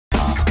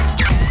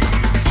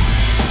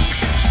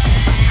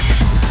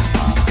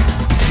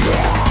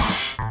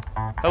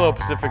Hello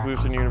Pacific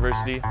Lutheran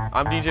University,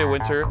 I'm DJ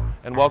Winter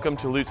and welcome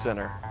to Lute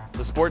Center,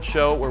 the sports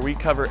show where we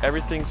cover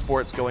everything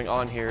sports going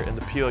on here in the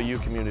PLU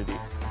community.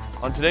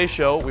 On today's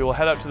show, we will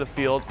head out to the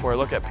field for a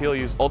look at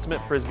PLU's ultimate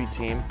frisbee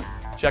team,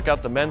 check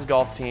out the men's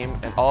golf team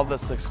and all of the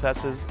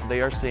successes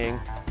they are seeing,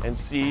 and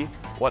see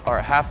what our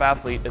half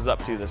athlete is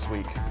up to this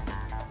week.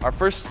 Our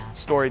first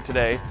story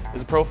today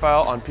is a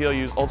profile on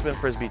PLU's ultimate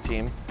frisbee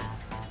team.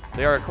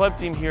 They are a club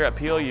team here at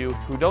PLU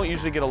who don't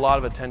usually get a lot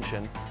of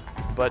attention,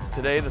 but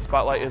today the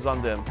spotlight is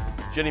on them.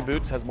 Jenny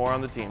Boots has more on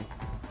the team.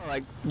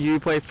 Like, you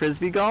play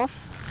frisbee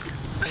golf?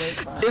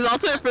 Is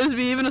ultimate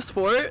frisbee even a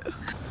sport?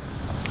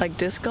 Like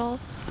disc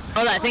golf?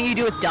 Oh, that thing you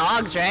do with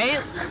dogs,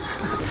 right?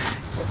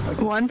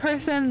 One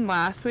person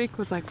last week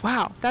was like,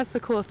 wow, that's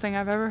the coolest thing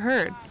I've ever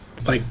heard.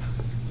 Like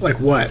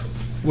what?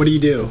 What do you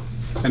do?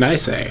 And I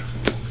say,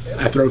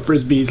 I throw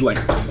frisbees like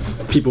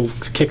people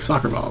kick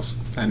soccer balls.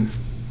 And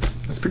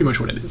that's pretty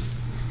much what it is.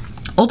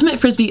 Ultimate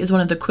Frisbee is one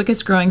of the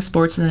quickest growing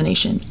sports in the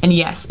nation, and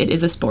yes, it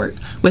is a sport.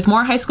 With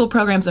more high school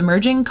programs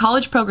emerging,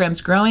 college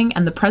programs growing,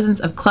 and the presence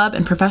of club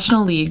and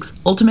professional leagues,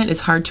 Ultimate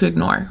is hard to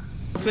ignore.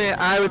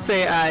 I would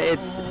say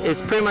it's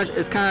pretty much,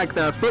 it's kind of like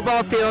the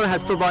football field. It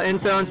has football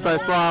end zones, but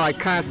it's a lot of like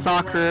kind of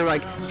soccer,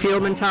 like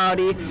field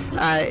mentality.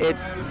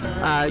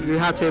 You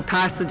have to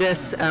pass the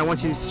disc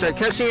once you start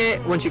catching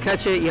it. Once you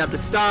catch it, you have to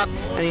stop,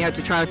 and you have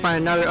to try to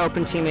find another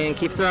open teammate and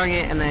keep throwing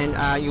it. And then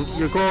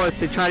your goal is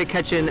to try to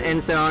catch it in the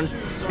end zone.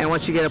 And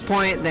once you get a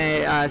point,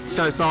 then it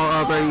starts all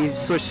over. You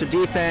switch to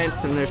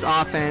defense, and there's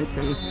offense,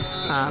 and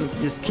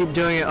just keep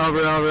doing it over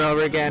and over and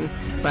over again.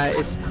 But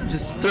it's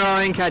just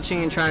throwing,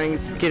 catching, and trying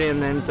to get in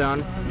the end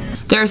zone.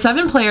 There are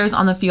 7 players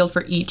on the field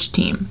for each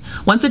team.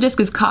 Once a disc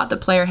is caught, the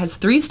player has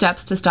 3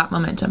 steps to stop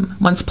momentum.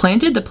 Once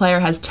planted, the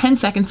player has 10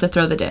 seconds to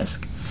throw the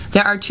disc.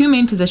 There are 2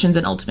 main positions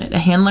in Ultimate, a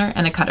handler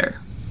and a cutter.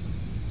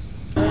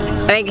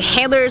 I think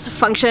handlers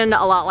function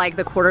a lot like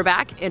the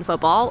quarterback in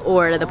football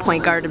or the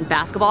point guard in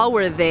basketball,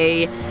 where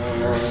they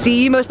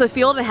see most of the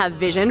field and have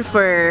vision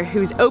for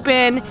who's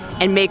open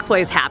and make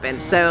plays happen.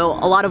 So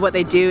a lot of what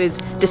they do is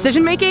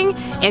decision making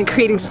and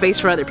creating space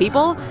for other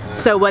people.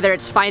 So whether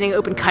it's finding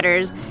open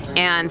cutters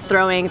and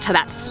throwing to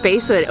that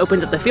space so that it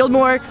opens up the field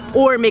more,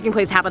 or making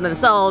plays happen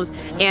themselves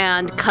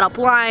and cut up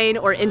line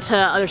or into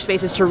other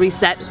spaces to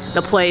reset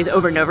the plays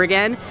over and over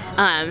again,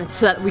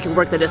 so that we can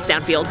work the disc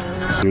downfield.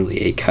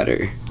 Generally a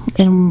cutter.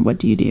 And what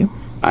do you do?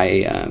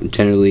 I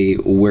generally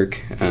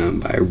work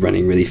by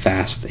running really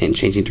fast and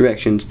changing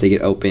directions to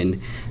get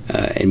open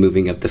and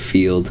moving up the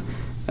field,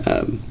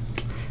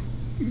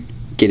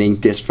 getting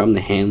discs from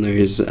the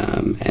handlers,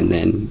 and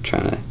then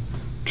trying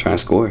to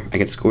score. I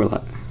get to score a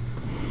lot.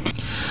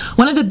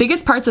 One of the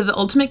biggest parts of the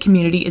Ultimate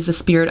community is the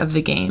spirit of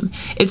the game.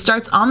 It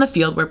starts on the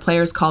field where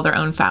players call their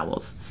own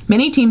fouls.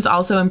 Many teams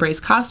also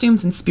embrace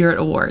costumes and spirit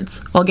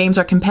awards. While games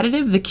are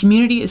competitive, the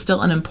community is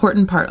still an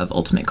important part of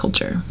Ultimate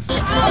culture.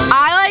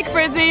 I like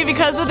frisbee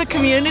because of the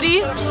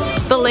community.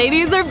 The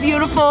ladies are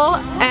beautiful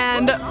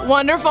and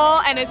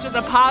wonderful, and it's just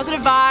a positive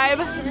vibe,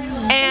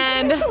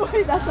 and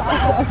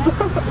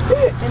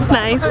it's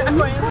nice.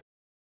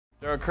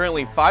 There are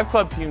currently 5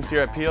 club teams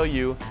here at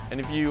PLU, and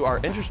if you are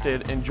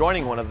interested in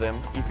joining one of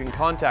them, you can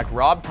contact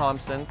Rob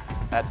Thompson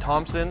at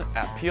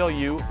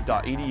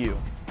thompson@plu.edu.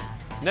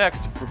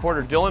 Next,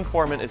 reporter Dylan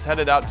Foreman is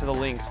headed out to the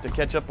links to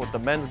catch up with the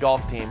men's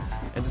golf team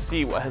and to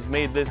see what has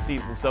made this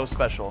season so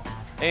special,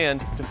 and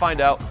to find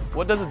out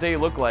what does a day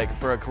look like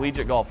for a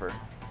collegiate golfer.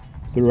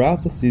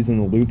 Throughout the season,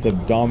 the Lutes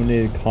have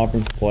dominated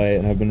conference play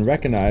and have been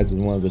recognized as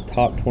one of the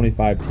top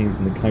 25 teams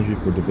in the country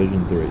for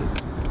Division III.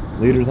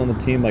 Leaders on the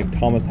team like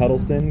Thomas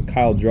Huddleston,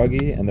 Kyle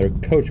Drugge, and their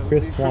coach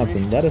Chris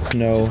Swanson let us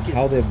know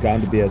how they have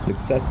gotten to be as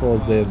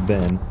successful as they have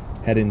been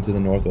heading into the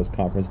Northwest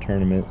Conference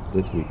tournament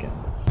this weekend.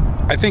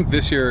 I think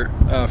this year,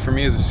 for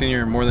me as a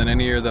senior, more than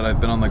any year that I've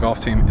been on the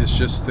golf team, is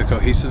just the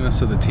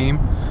cohesiveness of the team.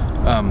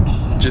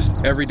 Just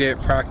every day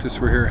at practice,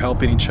 we're here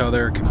helping each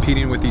other,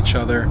 competing with each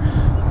other,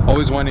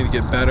 always wanting to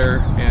get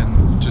better,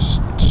 and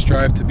just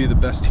strive to be the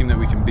best team that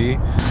we can be.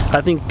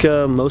 I think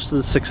most of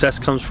the success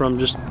comes from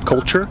just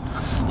culture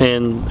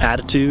and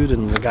attitude,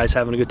 and the guys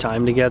having a good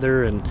time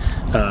together, and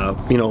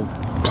you know,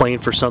 playing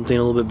for something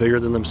a little bit bigger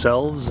than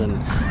themselves,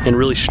 and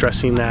really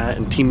stressing that,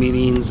 and team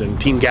meetings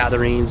and team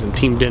gatherings and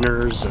team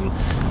dinners, and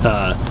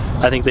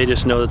I think they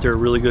just know that they're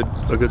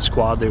a good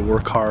squad. They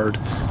work hard,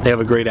 they have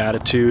a great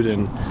attitude,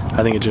 and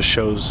I think it just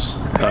shows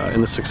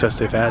in the success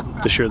they've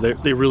had this year.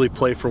 They really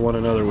play for one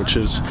another, which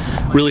is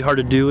really hard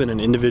to do in an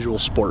individual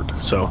sport.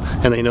 So,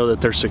 and they know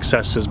that their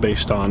success is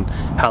based on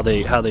how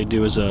they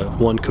do as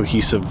one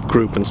cohesive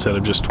group instead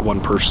of just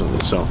one person.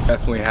 So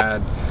definitely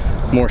had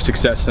more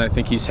success than I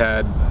think he's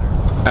had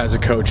as a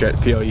coach at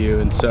PLU,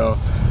 and so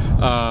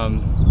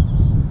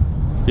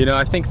you know,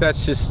 I think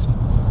that's just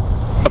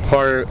a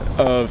part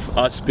of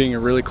us being a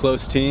really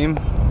close team,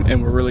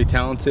 and we're really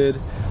talented,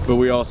 but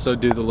we also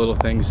do the little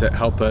things that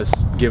help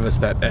us give us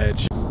that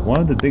edge. One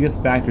of the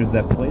biggest factors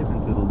that plays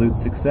into the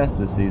Lute's success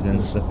this season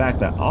is the fact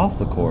that off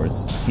the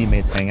course,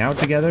 teammates hang out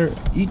together,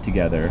 eat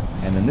together,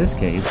 and in this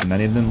case,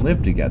 many of them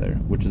live together,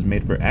 which is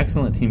made for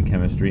excellent team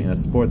chemistry in a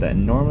sport that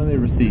normally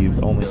receives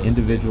only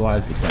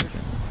individualized attention.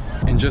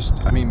 And just,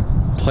 I mean,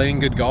 playing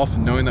good golf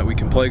and knowing that we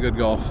can play good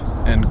golf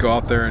and go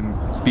out there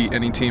and beat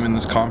any team in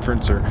this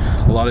conference or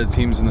a lot of the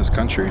teams in this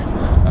country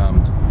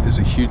is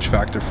a huge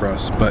factor for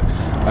us. But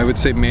I would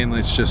say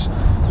mainly it's just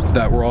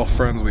that we're all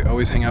friends. We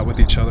always hang out with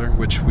each other,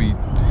 which we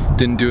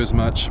didn't do as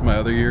much my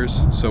other years.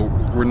 So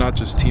we're not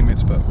just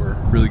teammates, but we're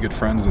really good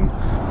friends and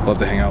love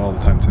to hang out all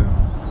the time too.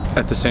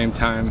 At the same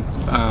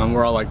time,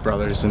 we're all like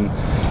brothers, and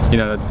you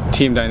know, the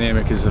team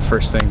dynamic is the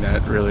first thing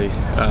that really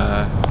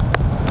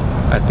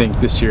I think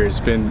this year has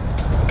been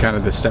kind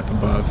of the step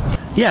above.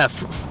 Yeah,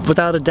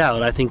 without a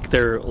doubt. I think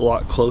they're a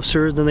lot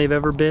closer than they've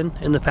ever been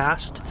in the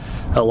past.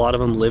 A lot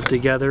of them live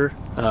together.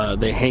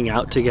 They hang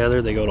out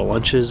together. They go to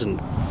lunches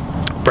and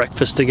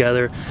breakfast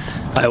together.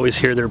 I always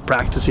hear they're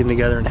practicing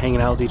together and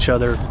hanging out with each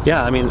other.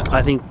 Yeah, I mean,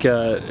 I think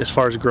as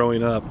far as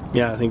growing up,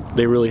 yeah, I think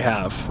they really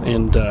have.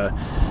 And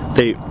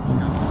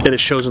it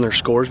shows in their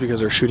scores because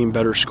they're shooting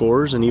better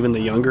scores, and even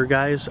the younger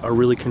guys are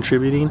really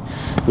contributing,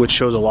 which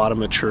shows a lot of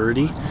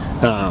maturity.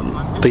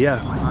 But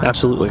yeah,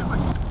 absolutely.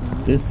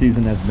 This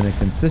season has been a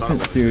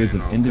consistent series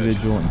of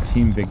individual and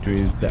team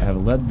victories that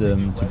have led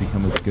them to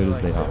become as good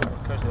as they are.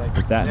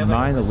 With that in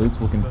mind, the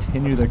Lutes will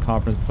continue their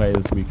conference play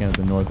this weekend at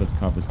the Northwest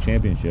Conference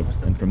Championships,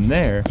 and from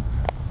there,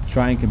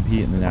 try and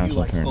compete in the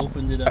national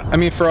tournament. I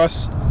mean, for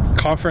us,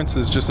 conference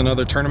is just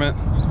another tournament.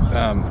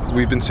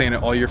 We've been saying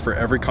it all year for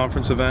every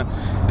conference event.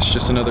 It's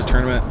just another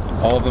tournament.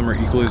 All of them are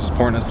equally as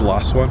important as the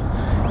last one.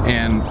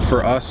 And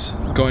for us,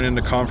 going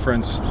into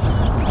conference,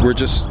 we're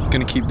just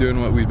going to keep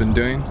doing what we've been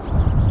doing.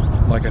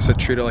 Like I said,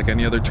 treat it like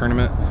any other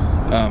tournament.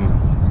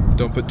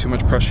 Don't put too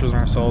much pressure on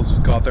ourselves.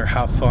 Go out there,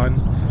 have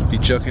fun, be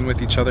joking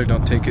with each other,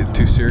 don't take it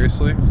too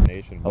seriously.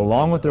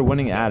 Along with their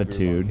winning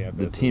attitude,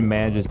 the team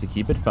manages to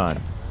keep it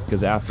fun,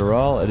 because after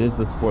all, it is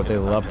the sport they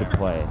love to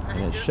play,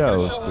 and it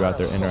shows throughout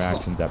their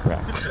interactions at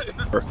practice.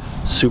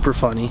 Super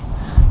funny.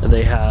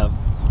 They have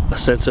a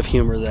sense of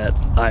humor that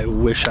I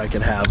wish I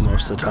could have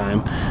most of the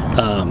time.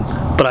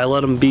 But I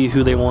let them be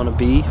who they want to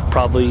be,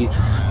 probably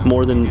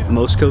more than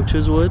most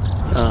coaches would.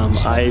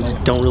 I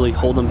don't really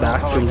hold them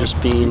back from just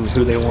being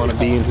who they want to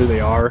be and who they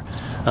are.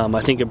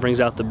 I think it brings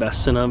out the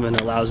best in them and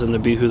allows them to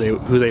be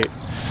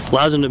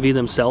allows them to be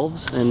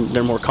themselves, and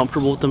they're more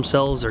comfortable with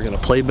themselves. They're going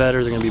to play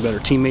better. They're going to be better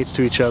teammates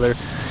to each other.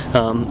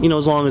 You know,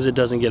 as long as it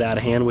doesn't get out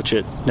of hand, which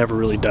it never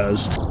really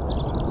does.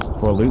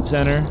 For Lute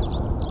Center,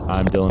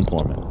 I'm Dylan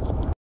Foreman.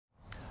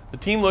 The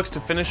team looks to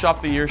finish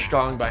off the year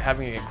strong by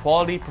having a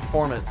quality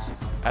performance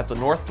at the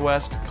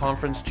Northwest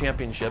Conference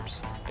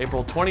Championships,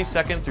 April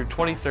 22nd through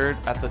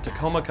 23rd at the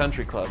Tacoma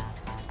Country Club.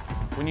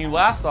 When you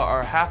last saw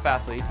our half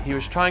athlete, he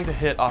was trying to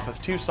hit off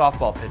of 2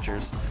 softball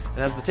pitchers, and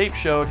as the tape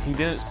showed, he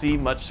didn't see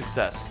much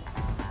success.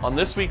 On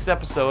this week's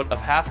episode of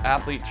Half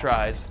Athlete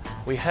Tries,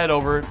 we head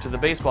over to the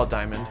baseball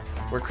diamond,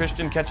 where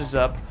Christian catches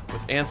up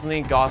with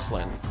Anthony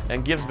Goslin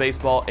and gives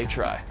baseball a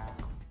try.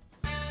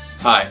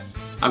 Hi,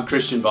 I'm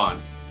Christian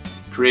Vaughn,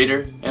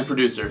 creator and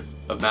producer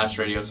of Mast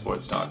Radio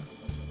Sports Talk,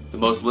 the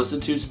most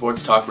listened to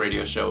sports talk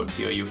radio show in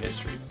POU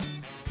history.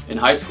 In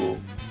high school,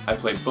 I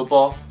played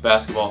football,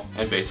 basketball,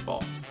 and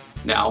baseball.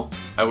 Now,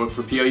 I work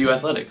for POU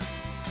Athletics.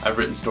 I've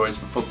written stories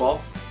for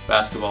football,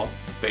 basketball,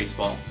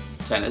 baseball,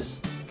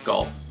 tennis,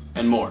 golf,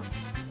 and more.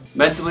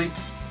 Mentally,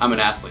 I'm an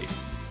athlete.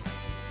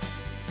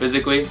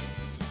 Physically,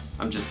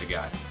 I'm just a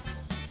guy.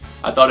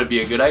 I thought it'd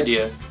be a good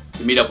idea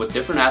to meet up with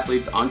different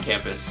athletes on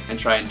campus and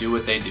try and do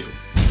what they do.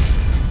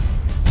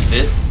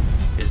 This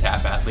is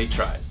Half Athlete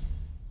Tries.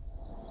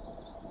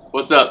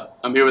 What's up?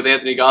 I'm here with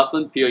Anthony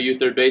Goslin, POU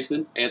third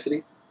baseman.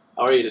 Anthony,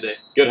 how are you today?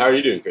 Good. How are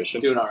you doing,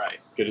 Christian? Doing all right.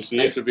 Good to see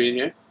you. Thanks for being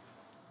here.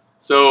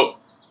 So,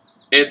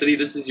 Anthony,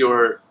 this is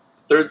your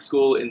third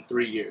school in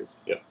 3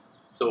 years. Yeah.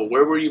 So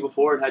where were you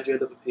before, and how'd you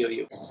end up at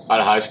POU? Out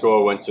of high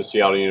school, I went to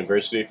Seattle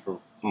University for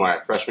my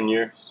freshman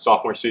year.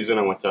 Sophomore season,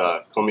 I went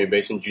to Columbia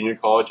Basin Junior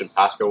College in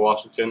Pasco,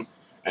 Washington,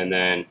 and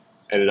then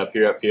ended up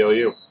here at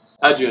POU.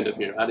 How'd you end up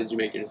here? How did you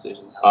make your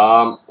decision?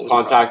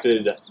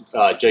 Contacted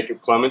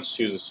Jacob Clements,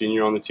 who's a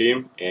senior on the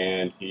team,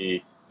 and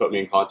he put me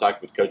in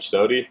contact with Coach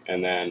Stody,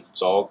 and then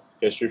it's all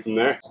history from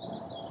there.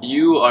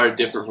 You are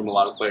different from a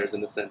lot of players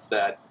in the sense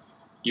that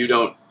you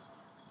don't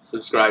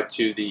subscribe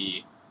to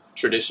the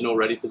traditional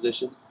ready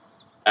position.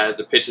 As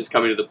a pitch is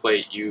coming to the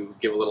plate, you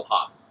give a little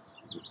hop.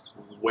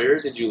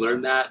 Where did you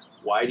learn that?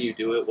 Why do you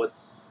do it?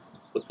 What's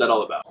that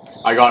all about?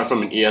 I got it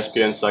from an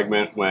ESPN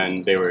segment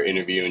when they were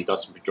interviewing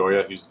Dustin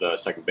Pedroia, who's the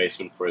second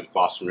baseman for the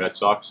Boston Red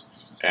Sox,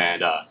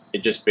 and it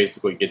just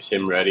basically gets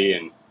him ready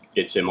and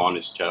gets him on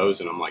his toes,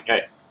 and I'm like,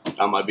 hey,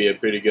 that might be a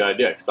pretty good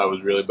idea, because I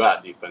was really bad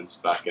at defense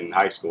back in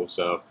high school,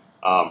 so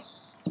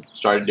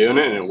started doing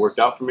it, and it worked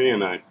out for me,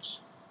 and I've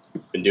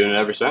been doing it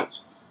ever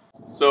since.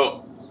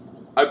 So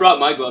I brought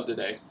my glove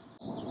today.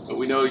 But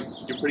we know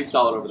you're pretty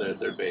solid over there at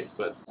third base,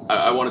 but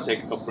I want to take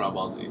a couple ground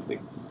balls. Do you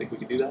think we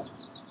could do that?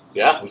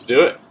 Yeah, let's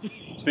do it.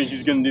 I think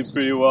he's going to do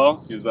pretty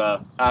well. He's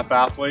a half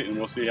athlete, and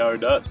we'll see how he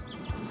does.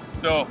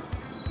 So,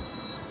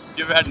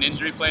 you ever had an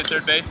injury playing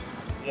third base?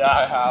 Yeah,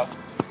 I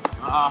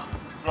have.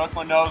 Broke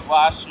my nose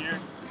last year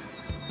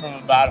from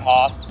a bad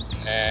hop,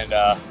 and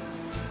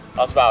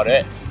that's about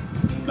it.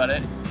 About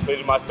it?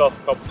 Bleeded myself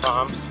a couple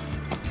times.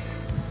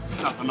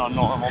 Nothing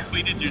abnormal. You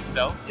cleated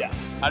yourself? Yeah.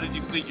 How did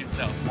you cleat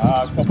yourself?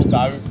 A couple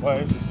diving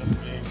plays and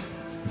just being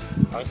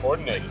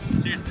uncoordinated.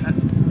 Seriously?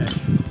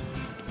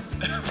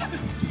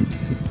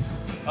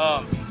 Okay.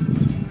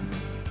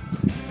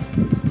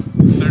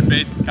 Third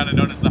base is kind of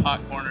known as the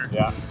hot corner.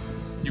 Yeah.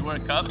 You wear a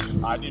cup?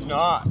 I did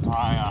not.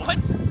 What?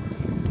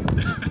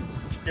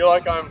 Feel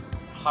like I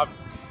have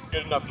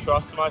good enough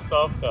trust in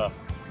myself to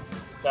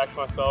protect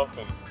myself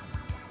and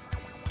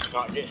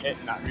not get hit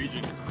in that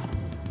region.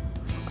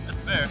 That's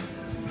fair.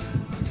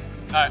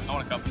 Alright, I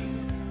want a cup.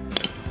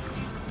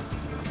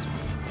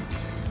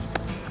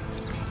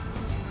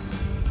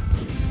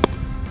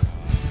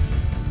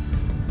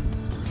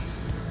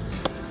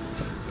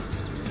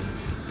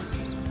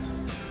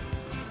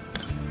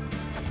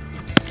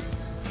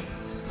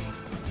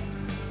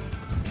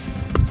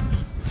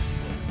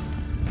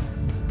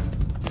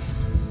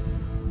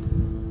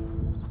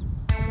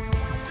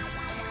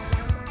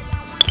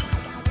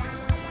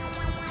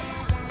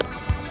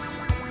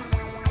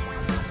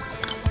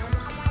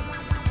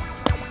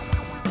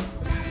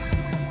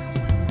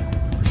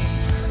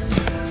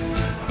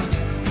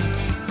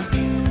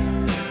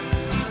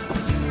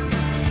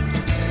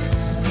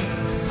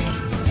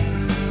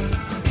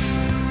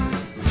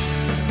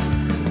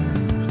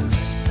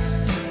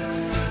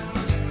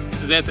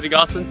 This is Anthony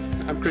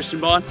Gosselin. I'm Christian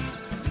Bond.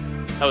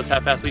 That was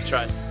Half Athlete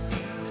Tries.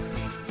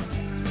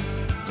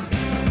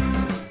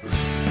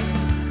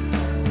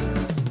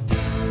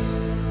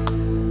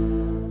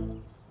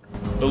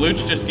 The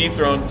Lutes just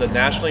dethroned the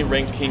nationally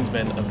ranked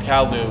Kingsmen of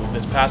Kalamazoo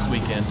this past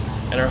weekend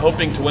and are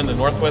hoping to win the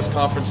Northwest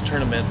Conference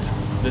tournament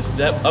this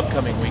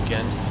upcoming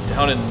weekend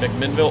down in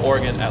McMinnville,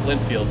 Oregon at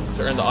Linfield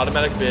to earn the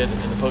automatic bid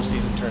in the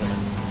postseason tournament.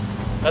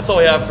 That's all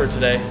we have for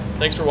today.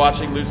 Thanks for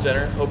watching Lute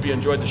Center. Hope you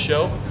enjoyed the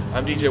show.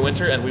 I'm DJ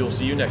Winter, and we will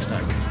see you next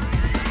time.